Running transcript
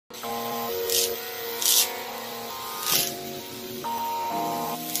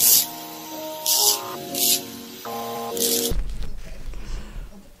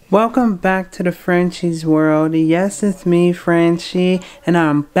Welcome back to the Frenchie's world. Yes, it's me, Frenchie, and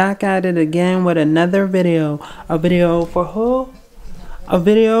I'm back at it again with another video. A video for who? A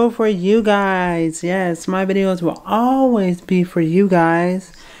video for you guys. Yes, my videos will always be for you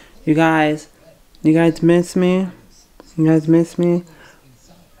guys. You guys miss me? You guys miss me?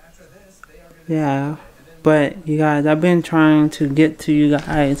 Yeah, but you guys, I've been trying to get to you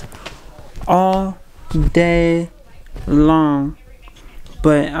guys all day long.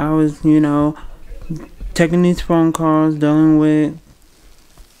 But I was, taking these phone calls, dealing with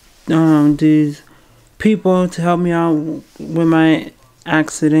these people to help me out with my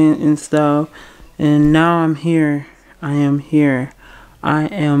accident and stuff. And now I'm here. I am here. I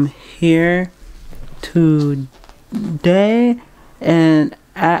am here today and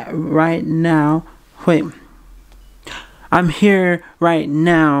right now. Wait. I'm here right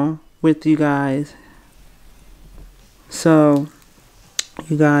now with you guys. So,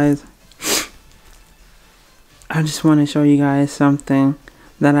 you guys, I just want to show you guys something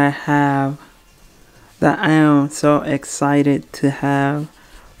that I have that I am so excited to have.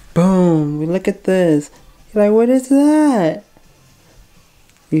 Boom! Look at this. You're like, what is that?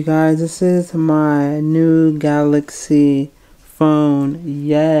 You guys, this is my new Galaxy phone.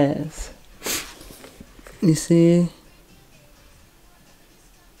 Yes. You see?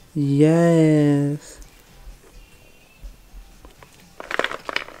 Yes.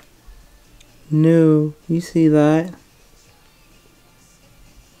 New. You see that?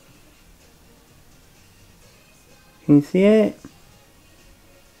 Can you see it?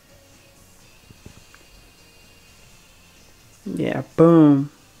 Yeah,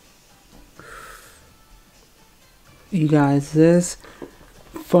 boom. You guys, this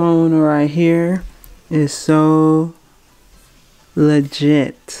phone right here is so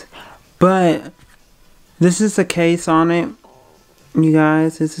legit. But this is the case on it. You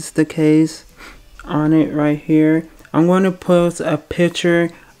guys, this is the case on it right here. I'm going to post a picture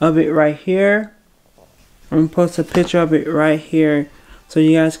of it right here. I'm going to post a picture of it right here so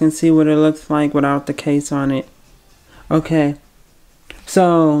you guys can see what it looks like without the case on it. Okay,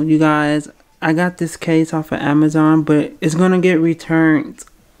 so you guys, I got this case off of Amazon, but it's going to get returned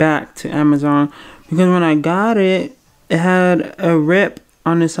back to Amazon because when I got it, it had a rip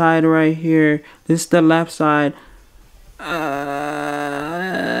on the side right here. This is the left side.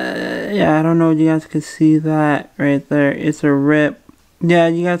 Yeah, I don't know if you guys can see that right there. It's a rip. Yeah,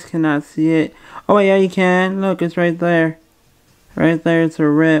 you guys cannot see it. Oh, yeah, you can. Look, it's right there. Right there, it's a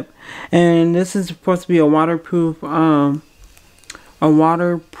rip. And this is supposed to be a waterproof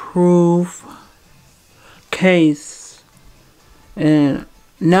case. And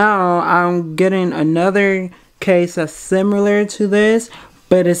now I'm getting another case that's similar to this,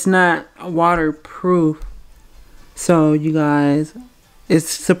 but it's not waterproof. So you guys, it's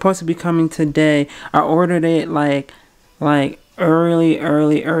supposed to be coming today. I ordered it like early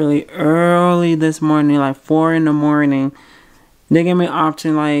this morning, like 4 in the morning. They gave me an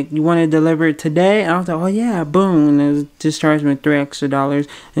option like, you want to deliver it today? And I was like, oh yeah, boom. And it just charged me $3 extra.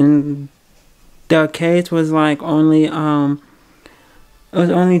 And the case was like only it was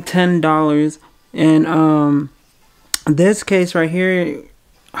only $10. And this case right here,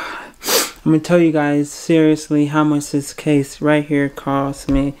 I'm going to tell you guys seriously how much this case right here cost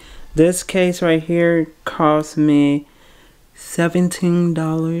me. This case right here cost me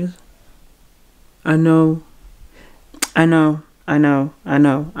 $17. I know.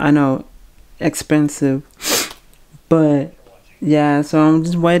 Expensive. But yeah, so I'm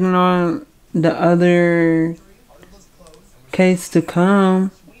just waiting on the other case to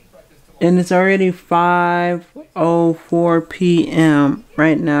come. And it's already 5:04 p.m.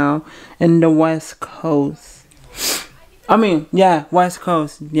 right now in the West Coast. I mean, yeah, West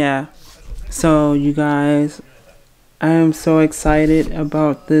Coast, yeah. So, you guys, I am so excited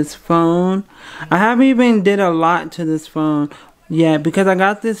about this phone. I haven't even did a lot to this phone yet because I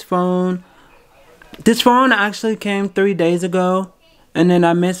got this phone. This phone actually came 3 days ago, and then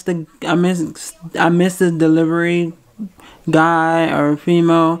I missed the delivery guy or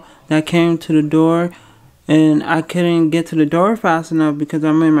female that came to the door, and I couldn't get to the door fast enough because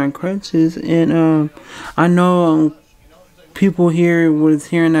I'm in my crutches. And I know people here was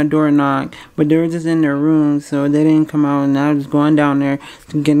hearing that door knock, but they were just in their room, so they didn't come out. And I was going down there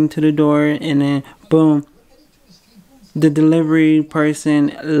to get into the door, and then boom, the delivery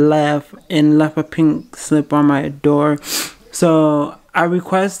person left a pink slip on my door. So I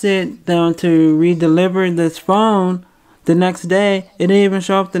requested them to re-deliver this phone the next day. It didn't even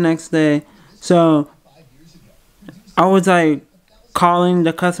show up the next day. So I was like calling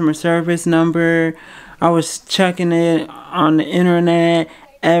the customer service number. I was checking it on the internet,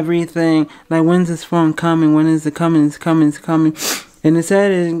 everything. Like, when's this phone coming? When is it coming? It's coming. It's coming. And it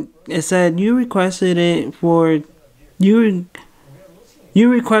said you requested it for you you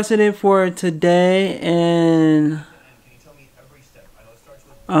requested it for today, and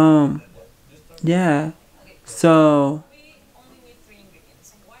yeah. So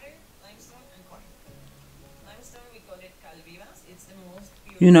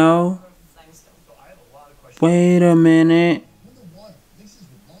you know, wait a minute.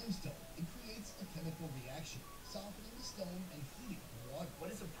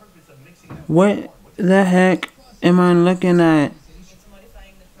 What the heck am I looking at?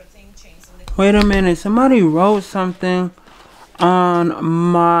 Wait a minute. Somebody wrote something on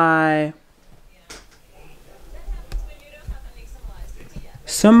my.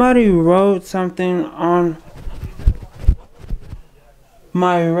 Somebody wrote something on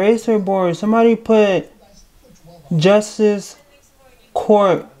my eraser board. Somebody put Justice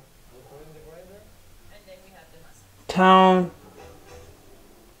Court Township.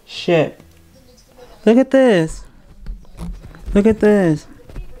 Look at this. Look at this.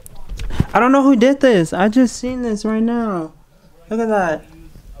 I don't know who did this. I just seen this right now. Look at that.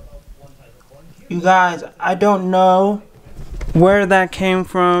 You guys, I don't know where that came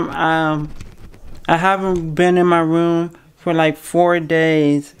from. I haven't been in my room for like 4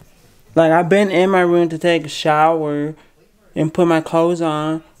 days. Like, I've been in my room to take a shower and put my clothes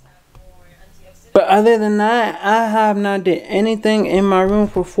on. But other than that, I have not did anything in my room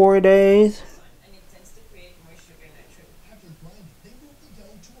for 4 days.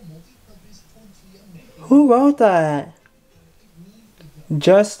 Who wrote that?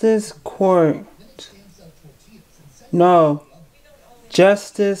 Justice Court. No.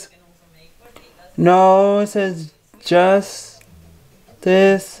 Justice. No, it says Justice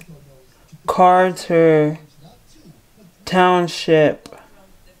Carter Township.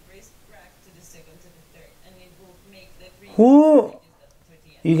 Who?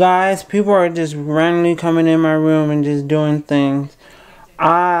 You guys, people are just randomly coming in my room and just doing things.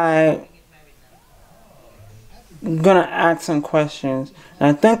 I'm gonna ask some questions. And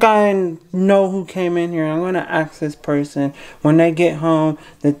I think I know who came in here. I'm gonna ask this person when they get home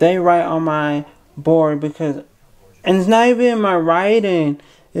that they write on my board, because, and it's not even my writing.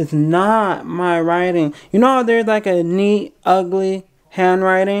 It's not my writing. You know how there's like a neat, ugly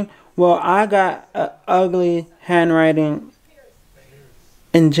handwriting? Well, I got a ugly handwriting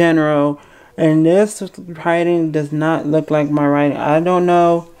in general, and this writing does not look like my writing. I don't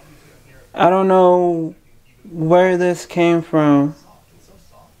know where this came from,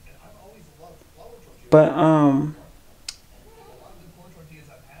 but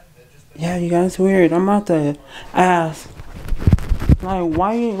yeah, you guys, weird. I'm about to ask, like,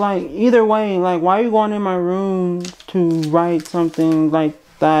 why you, like, either way, like, why you going in my room to write something like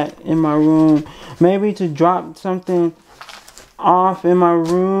that in my room? Maybe to drop something off in my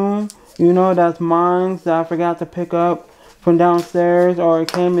room, you know, that's mine, that I forgot to pick up from downstairs, or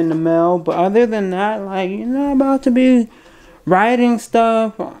it came in the mail. But other than that, like, you're not about to be writing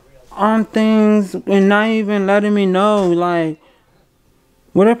stuff on things and not even letting me know. Like,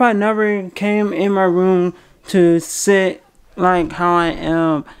 what if I never came in my room to sit like how I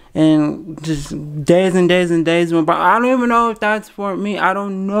am, and just days and days and days went by? I don't even know if that's for me. I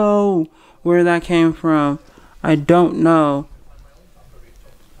don't know where that came from. I don't know.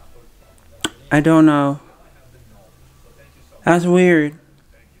 I don't know. That's weird.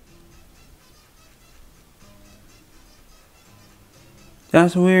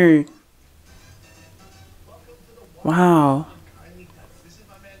 That's weird. Wow.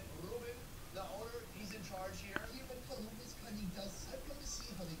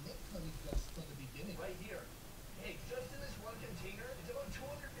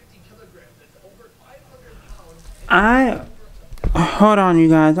 Hold on, you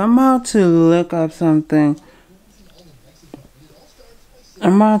guys. I'm about to look up something.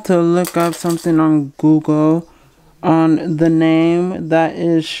 I'm about to look up something on Google on the name that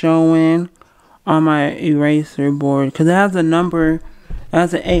is showing on my eraser board, because it has a number. It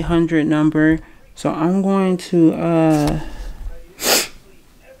has an 800 number. So I'm going to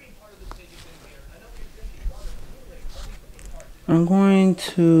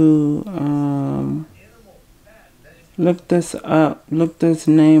look this up, look this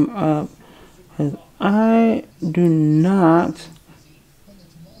name up, because I do not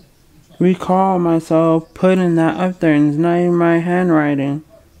recall myself putting that up there, and it's not even my handwriting.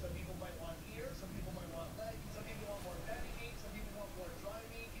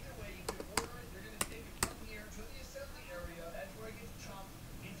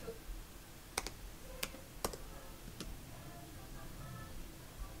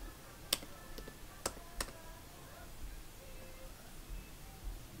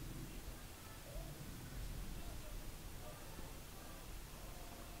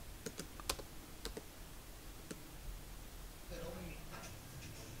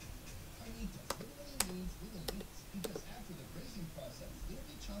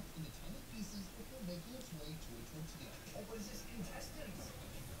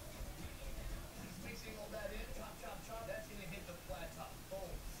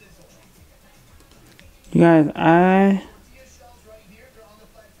 You guys, I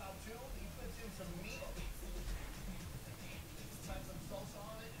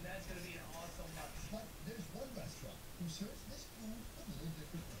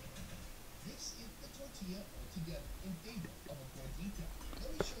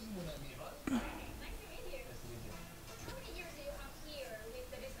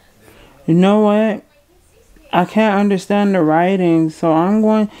you know what? I can't understand the writing, so I'm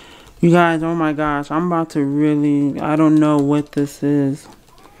going. You guys, oh my gosh, I'm about to really. I don't know what this is.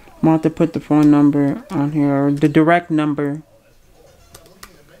 I'm about to put the phone number on here, or the direct number.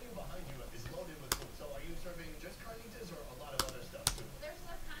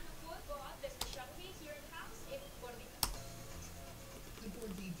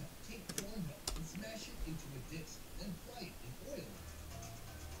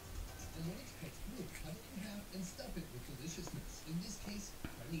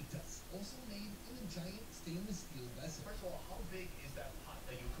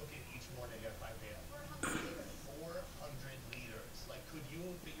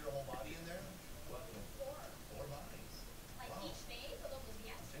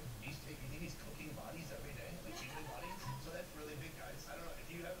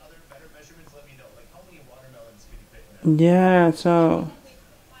 Yeah, so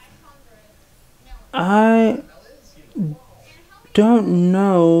I don't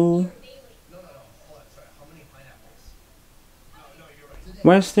know.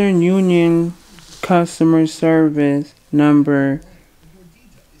 Western Union customer service number.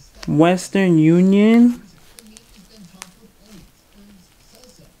 Western Union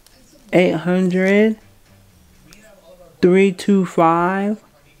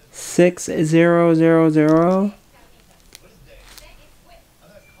 800-325-6000.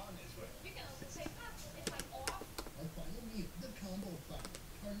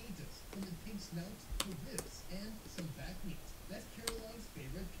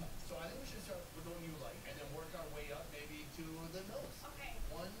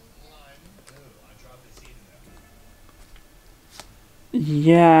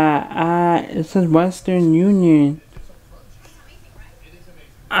 Yeah, it says Western Union.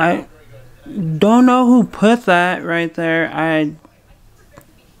 I don't know who put that right there. I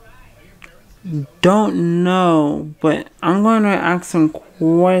don't know, but I'm going to ask some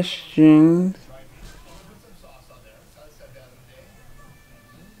questions.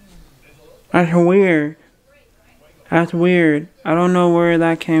 That's weird. That's weird. I don't know where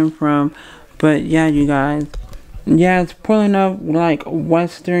that came from, but yeah, you guys. Yeah, it's pulling up like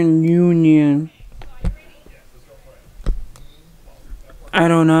Western Union. I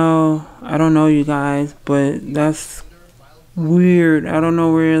don't know. I don't know, you guys, but that's weird. I don't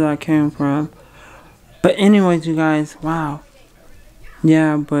know where that came from. But anyways, you guys, wow.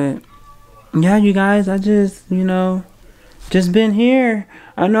 Yeah, but yeah, you guys, I just, just been here.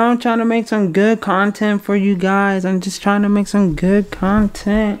 I know I'm trying to make some good content for you guys. I'm just trying to make some good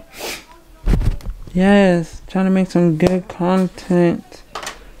content. Yes, trying to make some good content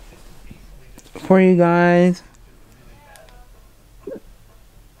for you guys.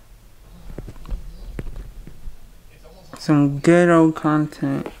 Some good old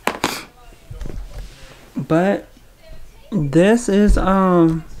content. But this is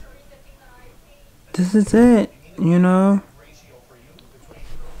it,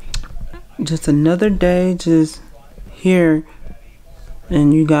 just another day just here.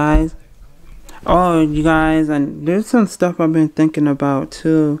 And you guys, and there's some stuff I've been thinking about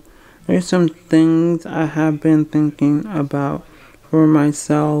too. There's some things I have been thinking about for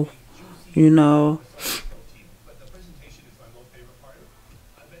myself,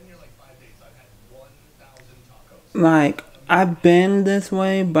 like I've been this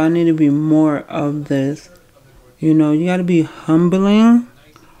way, but I need to be more of this. You gotta be humbling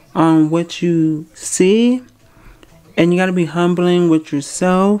on what you see, and you gotta be humbling with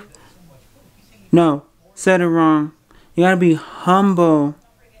yourself. No, said it wrong. You gotta be humble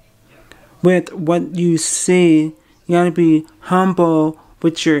with what you see. You gotta be humble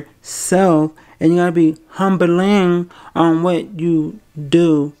with yourself, and you gotta be humbling on what you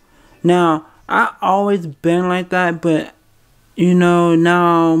do. Now, I always been like that, but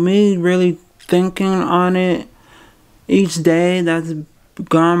now me really thinking on it each day that's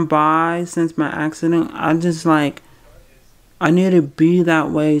gone by since my accident, I just like, I need to be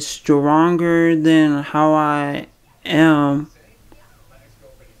that way, stronger than how I am.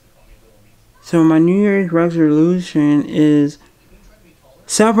 So my New Year's resolution is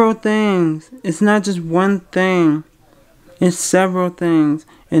several things. It's not just one thing. It's several things.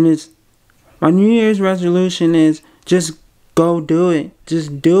 And my New Year's resolution is just go do it.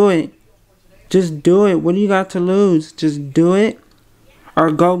 Just do it. Just do it. What do you got to lose? Just do it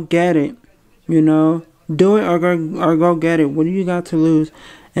or go get it. You know, do it or go get it. What do you got to lose?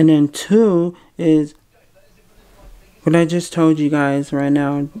 And then 2 is what I just told you guys right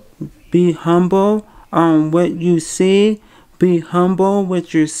now. Be humble on what you see. Be humble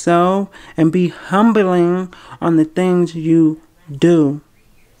with yourself and be humbling on the things you do.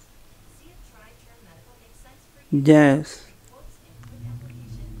 Yes.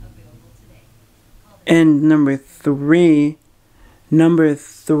 And number three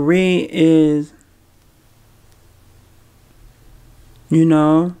is, you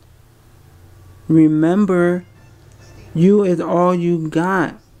know, remember, you is all you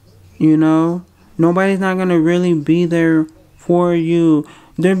got. You know, nobody's not gonna really be there for you.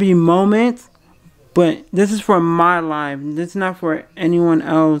 There'll be moments, but this is for my life. This is not for anyone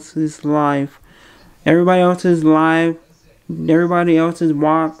else's life. Everybody else's life, everybody else's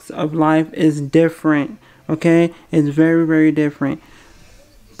walks of life is different. Okay, it's very, very different.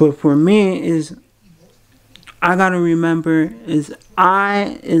 But for me, is I gotta remember is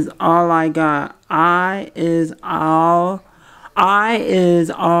I is all I got. I is all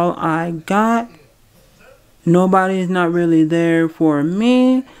I got. Nobody's not really there for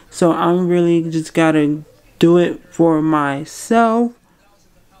me, so I'm really just gotta do it for myself.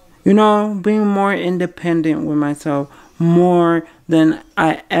 You know, being more independent with myself, more than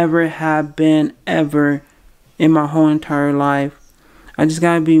I ever have been ever in my whole entire life. I just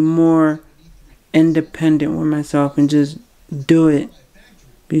gotta be more independent with myself and just do it,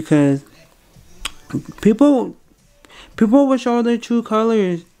 because people will show their true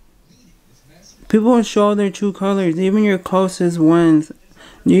colors. People will show their true colors. Even your closest ones,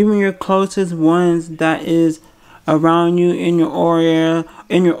 that is around you, in your aura,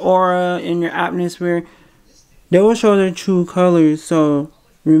 in your atmosphere, they will show their true colors. So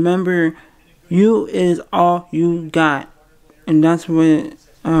remember, you is all you got, and that's what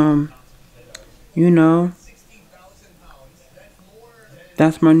you know.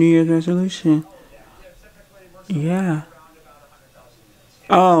 That's my New Year's resolution. Yeah.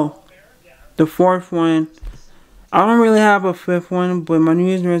 Oh, the 4th one. I don't really have a 5th one, but my New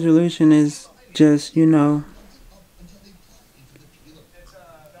Year's resolution is just, you know,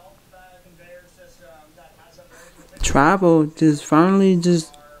 travel. Just finally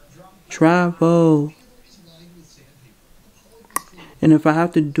just travel. And if I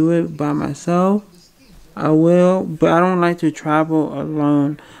have to do it by myself, I will. But I don't like to travel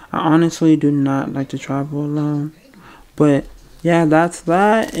alone. I honestly do not like to travel alone. But yeah, that's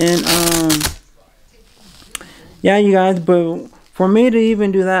that. And yeah, you guys, but for me to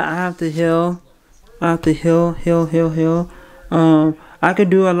even do that, I have to heal. I have to heal. I could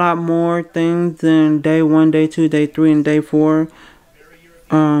do a lot more things than day 1, day 2, day 3, and day 4.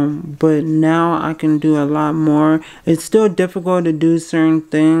 But now I can do a lot more. It's still difficult to do certain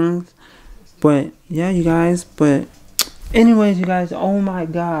things. But yeah, you guys. But anyways, you guys, oh my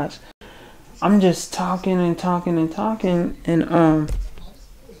gosh. I'm just talking. And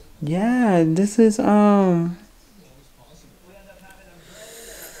yeah, this is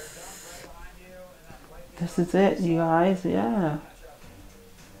this is it, you guys. Yeah.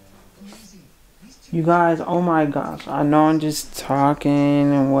 You guys, oh my gosh, I know I'm just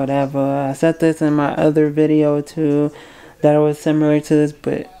talking and whatever. I said this in my other video too, that it was similar to this,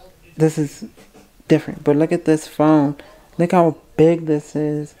 but this is different. But look at this phone. Look how big this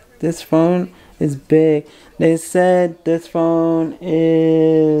is. This phone is big. They said this phone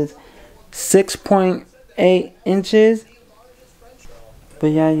is 6.8 inches. But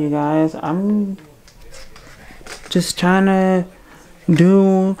yeah, you guys, I'm just trying to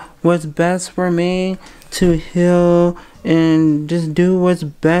do what's best for me to heal and just do what's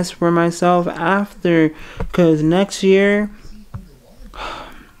best for myself after, because next year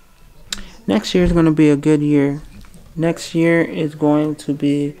is going to be a good year. Next year is going to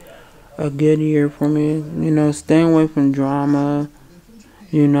be a good year for me. You know, staying away from drama,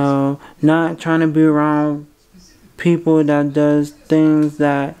 you know, not trying to be around people that does things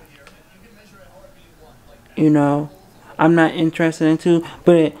that, you know, I'm not interested into.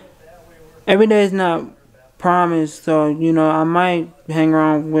 But every day is not promised, so you know, I might hang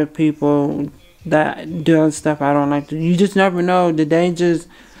around with people that do stuff I don't like to. You just never know. The day just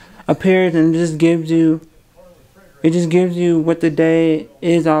appears and just gives you, it just gives you what the day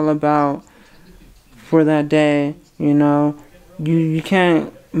is all about for that day. You know, you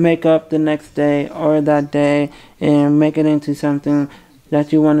can't make up the next day or that day and make it into something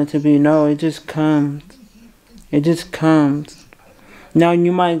that you want it to be. No, it just comes. It just comes. Now,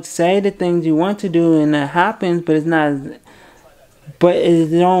 you might say the things you want to do and it happens, but it's not but it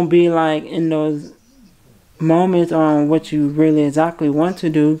don't be like in those moments on what you really exactly want to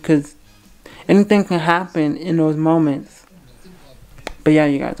do, because anything can happen in those moments. But yeah,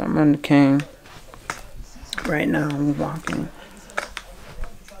 you guys, I'm on the king right now. I'm walking.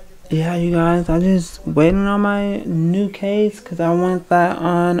 Yeah, you guys, I just waiting on my new case because I want that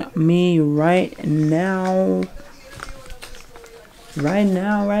on me right now. Right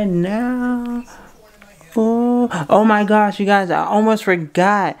now. Oh my gosh, you guys, I almost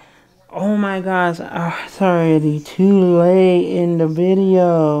forgot. Oh my gosh, it's already too late in the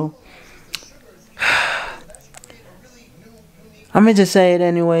video. I'm gonna just say it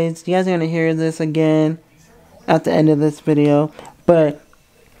anyways. You guys are gonna hear this again at the end of this video. But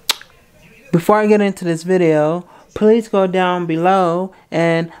before I get into this video, please go down below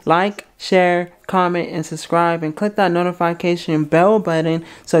and like, share, comment, and subscribe, and click that notification bell button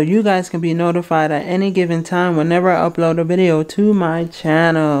so you guys can be notified at any given time whenever I upload a video to my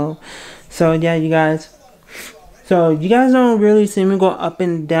channel. So yeah, you guys. So you guys don't really see me go up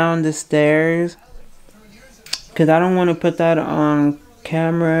and down the stairs because I don't want to put that on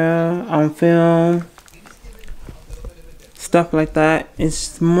camera, on film, stuff like that.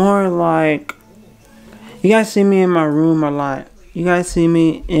 It's more like you guys see me in my room a lot. You guys see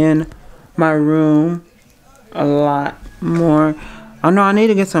me in my room a lot more. I know I need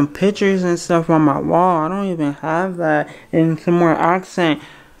to get some pictures and stuff on my wall. I don't even have that. And some more accent.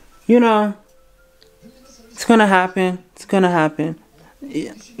 You know, it's gonna happen. It's gonna happen.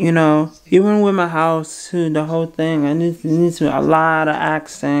 You know, even with my house too, the whole thing, I need a lot of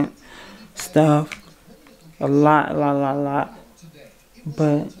accent stuff. A lot.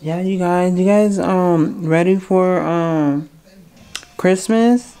 But yeah, you guys ready for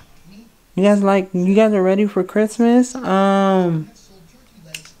Christmas? You guys are ready for Christmas?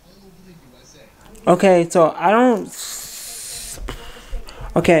 Okay, so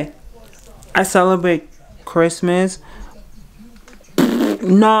I celebrate Christmas.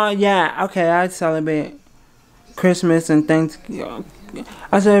 No, yeah, okay, I celebrate Christmas and Thanksgiving.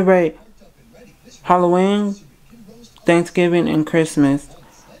 I celebrate Halloween, Thanksgiving, and Christmas.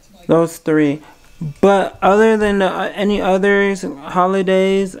 Those three. But other than any others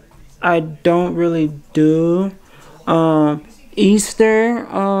holidays, I don't really do. Easter,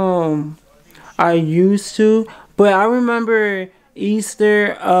 I used to, but I remember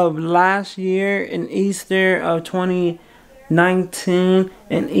Easter of last year and Easter of 2019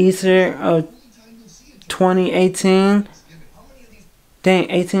 and Easter of 2018.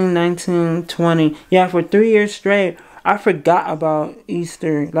 Dang, 18, 19, 20. Yeah, for 3 years straight, I forgot about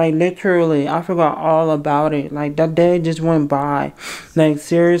Easter. Like, literally, I forgot all about it. Like, that day just went by. Like,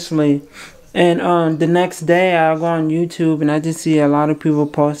 seriously. And the next day, I go on YouTube, and I just see a lot of people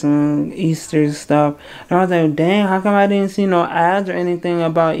posting Easter stuff. And I was like, dang, how come I didn't see no ads or anything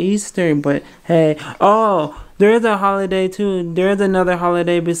about Easter? But, hey. Oh, there is a holiday, too. There is another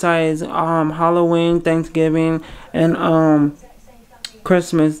holiday besides Halloween, Thanksgiving, and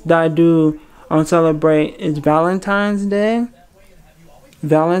Christmas that I do celebrate. Is Valentine's Day.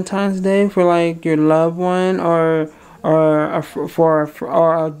 Valentine's Day for like your loved one or a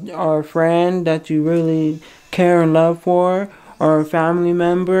friend that you really care and love for, or a family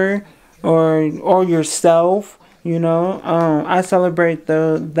member, or yourself. You know, I celebrate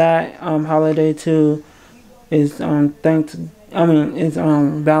that holiday too. Is Valentine's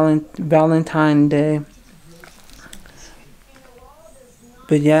Day.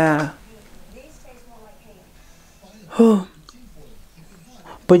 But yeah.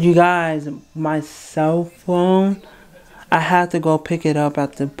 But you guys, my cell phone, I had to go pick it up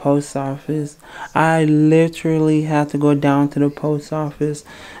at the post office. I literally had to go down to the post office.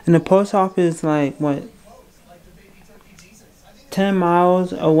 And the post office, like, what, 10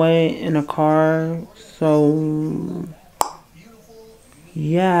 miles away in a car. So,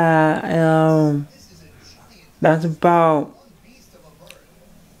 yeah, that's about,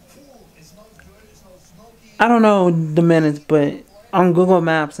 I don't know the minutes, but on Google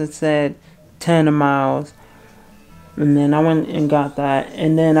Maps it said 10 miles. And then I went and got that.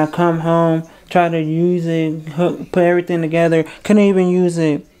 And then I come home, try to use it, put everything together. Couldn't even use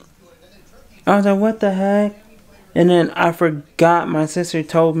it. I was like, what the heck? And then I forgot, my sister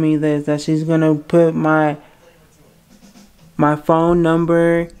told me this, that she's going to put my phone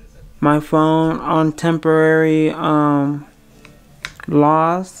number, my phone on temporary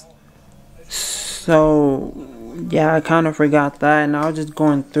loss. So, yeah, I kind of forgot that, and I was just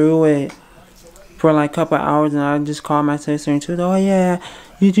going through it for like a couple hours, and I just called my sister, and she was, oh yeah,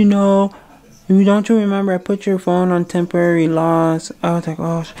 did you know Don't you remember I put your phone on temporary loss? I was like,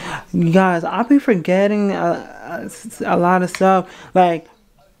 oh, you guys, I'll be forgetting a lot of stuff. Like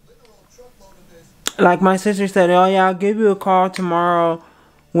my sister said, oh yeah, I'll give you a call tomorrow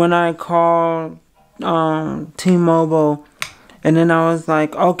when I call T-Mobile. And then I was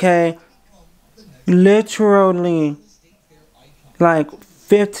like, okay, literally like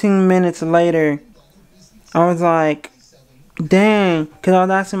 15 minutes later, I was like, dang, because I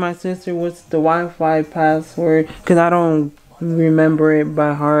was asking my sister what's the Wi-Fi password, because I don't remember it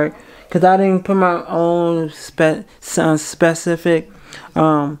by heart, because I didn't put my own specific,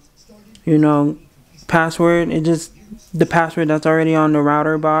 you know, password. It just the password that's already on the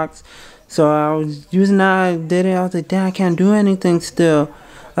router box. So I was using that. I did it. I was like, damn, I can't do anything still.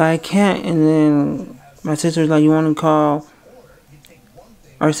 I can't. And then my sister was like, you want to call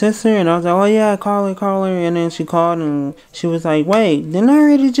our sister? And I was like, oh yeah, call her. And then she called and she was like, wait, didn't I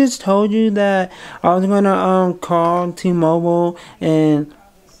already just told you that I was gonna call T-Mobile and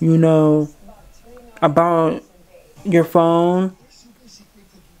you know about your phone?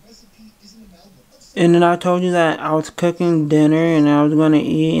 And then I told you that I was cooking dinner and I was gonna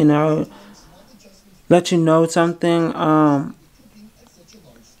eat, and I'll let you know something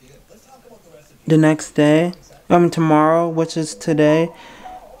the next day. Tomorrow, which is today.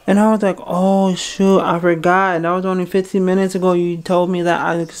 And I was like, oh shoot, I forgot. And that was only 15 minutes ago. You told me that.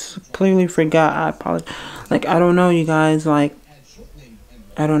 I completely forgot. I apologize. Like, I don't know, you guys. Like,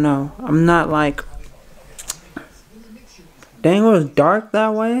 I don't know. I'm not like. Dang, it was dark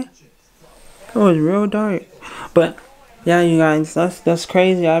that way. It was real dark. But yeah, you guys, that's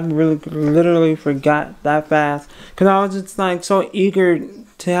crazy. I really literally forgot that fast. Cause I was just like so eager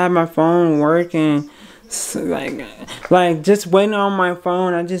to have my phone working. So, like just waiting on my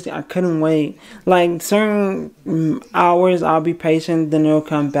phone. I couldn't wait. Like certain hours I'll be patient, then it'll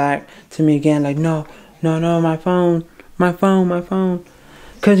come back to me again. Like no, my phone.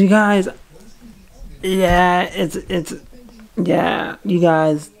 Cause you guys, yeah, it's yeah, you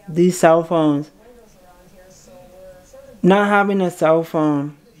guys, these cell phones. Not having a cell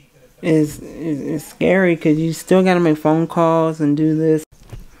phone is scary because you still gotta make phone calls and do this.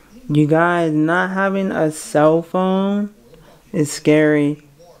 You guys, not having a cell phone is scary.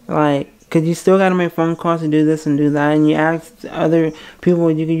 Like, cause you still gotta make phone calls and do this and do that. And you ask other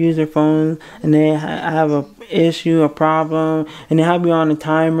people you can use their phone and they have a issue, a problem, and they have you on a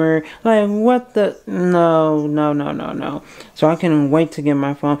timer. Like, what the? No. So I couldn't wait to get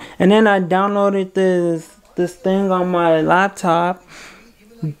my phone. And then I downloaded this thing on my laptop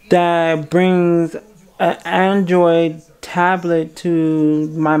that brings an Android tablet to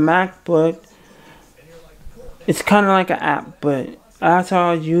my MacBook. It's kind of like an app, but that's how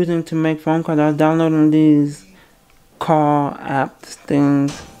I was using to make phone calls. I was downloading these call apps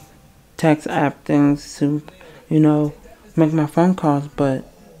things, text app things to, you know, make my phone calls. But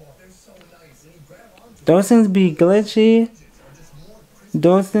those things be glitchy.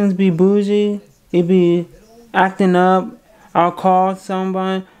 Those things be bougie. It be acting up. I'll call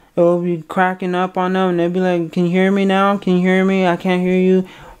someone. It'll be cracking up on them, and they'll be like, "Can you hear me now? Can you hear me? I can't hear you."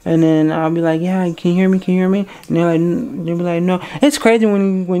 And then I'll be like, "Yeah, can you hear me? Can you hear me?" And they'll be like, "No." It's crazy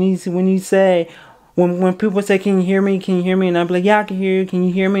when you say when people say, "Can you hear me? Can you hear me?" And I'll be like, "Yeah, I can hear you. Can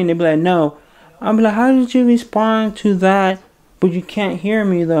you hear me?" And they'll be like, "No." I'll be like, "How did you respond to that? But you can't hear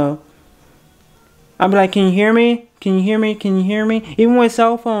me though." I'll be like, "Can you hear me? Can you hear me? Can you hear me?" Even with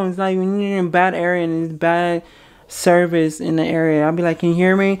cell phones, like when you're in a bad area and it's bad service in the area, I'll be like, "Can you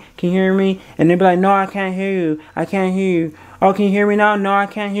hear me? Can you hear me?" And they'll be like, "No, I can't hear you. I can't hear you." "Oh, can you hear me now?" "No, I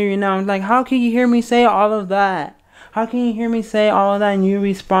can't hear you now." I'm like, how can you hear me say all of that? How can you hear me say all of that and you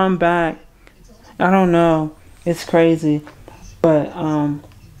respond back? I don't know. It's crazy. But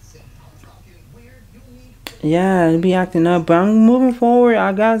yeah, it'd be acting up. But I'm moving forward.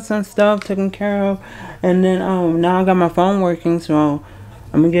 I got some stuff taken care of, and then now I got my phone working, so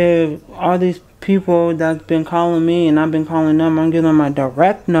I'm gonna give all these people that's been calling me and I've been calling them, I'm giving them my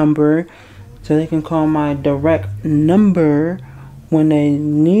direct number so they can call my direct number when they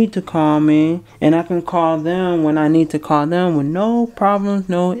need to call me, and I can call them when I need to call them with no problems,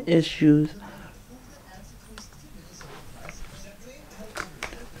 no issues.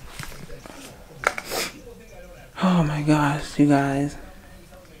 Oh my gosh, you guys.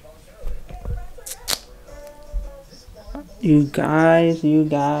 You guys,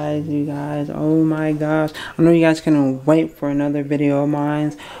 oh my gosh. I know you guys couldn't wait for another video of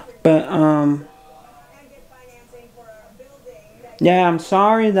mine, but yeah, I'm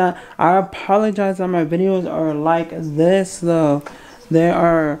sorry that I apologize that my videos are like this though. They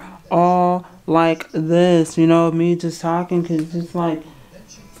are all like this, you know, me just talking, cause it's just like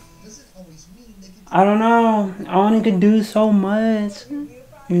I don't know. I only could do so much,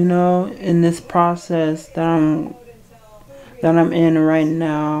 you know, in this process that I'm in right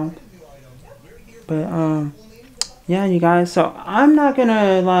now. But yeah, you guys. So I'm not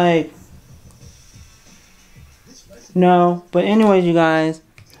gonna like no. But anyways, you guys.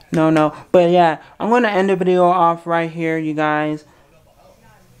 No. But yeah, I'm gonna end the video off right here, you guys.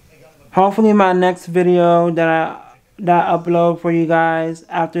 Hopefully, my next video that I upload for you guys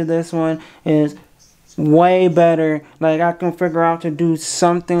after this one is way better. Like, I can figure out to do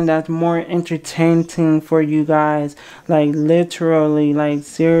something that's more entertaining for you guys, like literally, like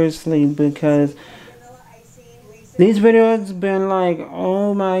seriously, because these videos been like,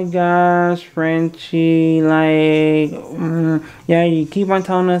 oh my gosh, Frenchie, like, yeah, you keep on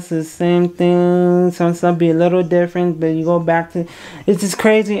telling us the same thing. Some stuff be a little different, but you go back to, it's just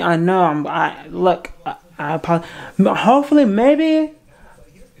crazy. I know. Hopefully, maybe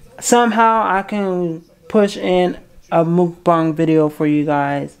somehow I can push in a mukbang video for you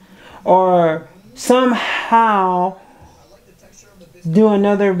guys, or somehow do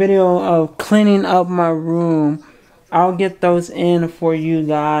another video of cleaning up my room. I'll get those in for you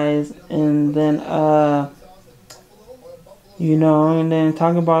guys, and then you know, and then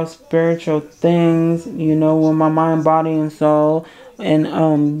talk about spiritual things, you know, with my mind, body, and soul.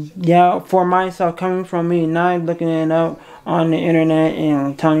 And yeah, for myself, coming from me, not looking it up on the internet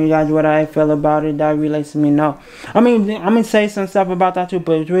and telling you guys what I feel about it, that relates to me. No, I mean, I'm gonna say some stuff about that too,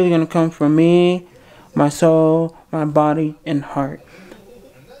 but it's really gonna come from me, my soul, my body, and heart.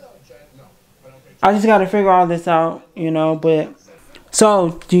 I just gotta figure all this out, you know. But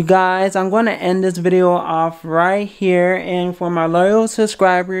so, you guys, I'm going to end this video off right here. And for my loyal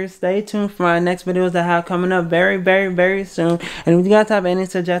subscribers, stay tuned for my next videos that I have coming up very soon. And if you guys have any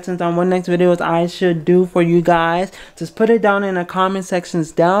suggestions on what next videos I should do for you guys, just put it down in the comment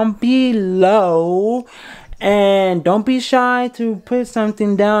sections down below. And don't be shy to put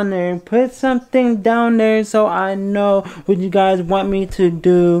something down there. Put something down there so I know what you guys want me to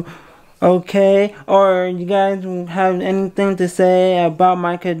do. Okay, or you guys have anything to say about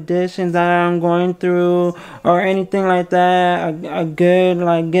my conditions that I'm going through, or anything like that, a good,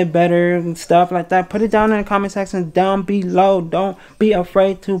 like, get better and stuff like that, put it down in the comment section down below. Don't be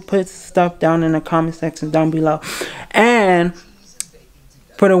afraid to put stuff down in the comment section down below. And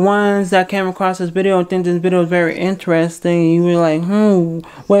for the ones that came across this video and think this video is very interesting, you were like,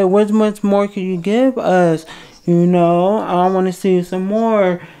 wait, what much more can you give us? You know, I want to see some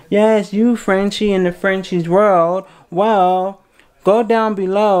more. Yes, you Frenchie in the Frenchie's world. Well, go down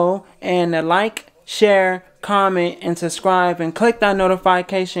below and like, share, comment, and subscribe, and click that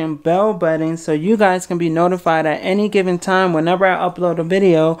notification bell button so you guys can be notified at any given time whenever I upload a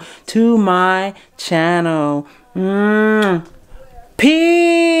video to my channel.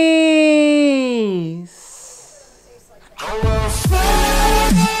 Peace.